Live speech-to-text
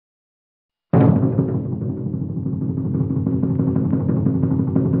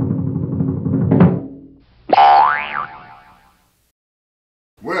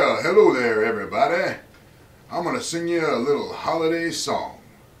sing you a little holiday song.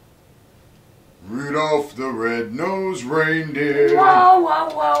 Rudolph the red-nosed reindeer. Whoa,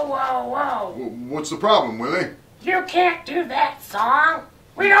 whoa, whoa, whoa, whoa. What's the problem, Willie? You can't do that song.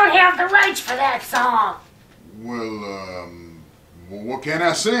 We don't have the rights for that song. Well, what can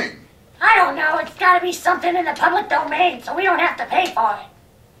I sing? I don't know. It's got to be something in the public domain so we don't have to pay for it.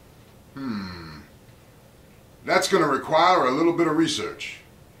 That's going to require a little bit of research.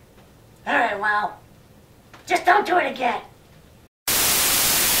 All right, well, just don't do it again.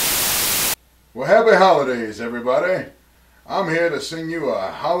 Well, happy holidays, everybody. I'm here to sing you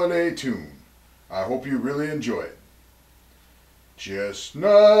a holiday tune. I hope you really enjoy it.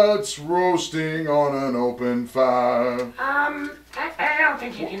 Chestnuts roasting on an open fire. I don't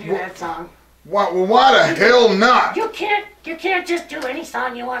think you can do that song. Why the hell not? You can't just do any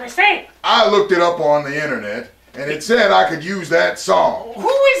song you want to sing. I looked it up on the internet, and it said I could use that song. Who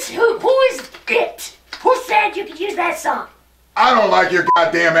is it? Who said you could use that song? I don't like your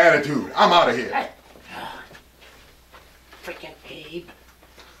goddamn attitude. I'm out of here. Freaking Abe.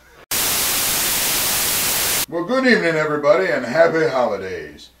 Well, good evening, everybody, and happy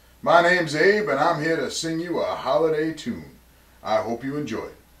holidays. My name's Abe, and I'm here to sing you a holiday tune. I hope you enjoy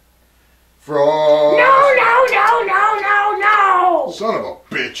it. Frost. No. Son of a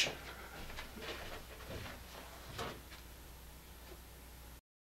bitch.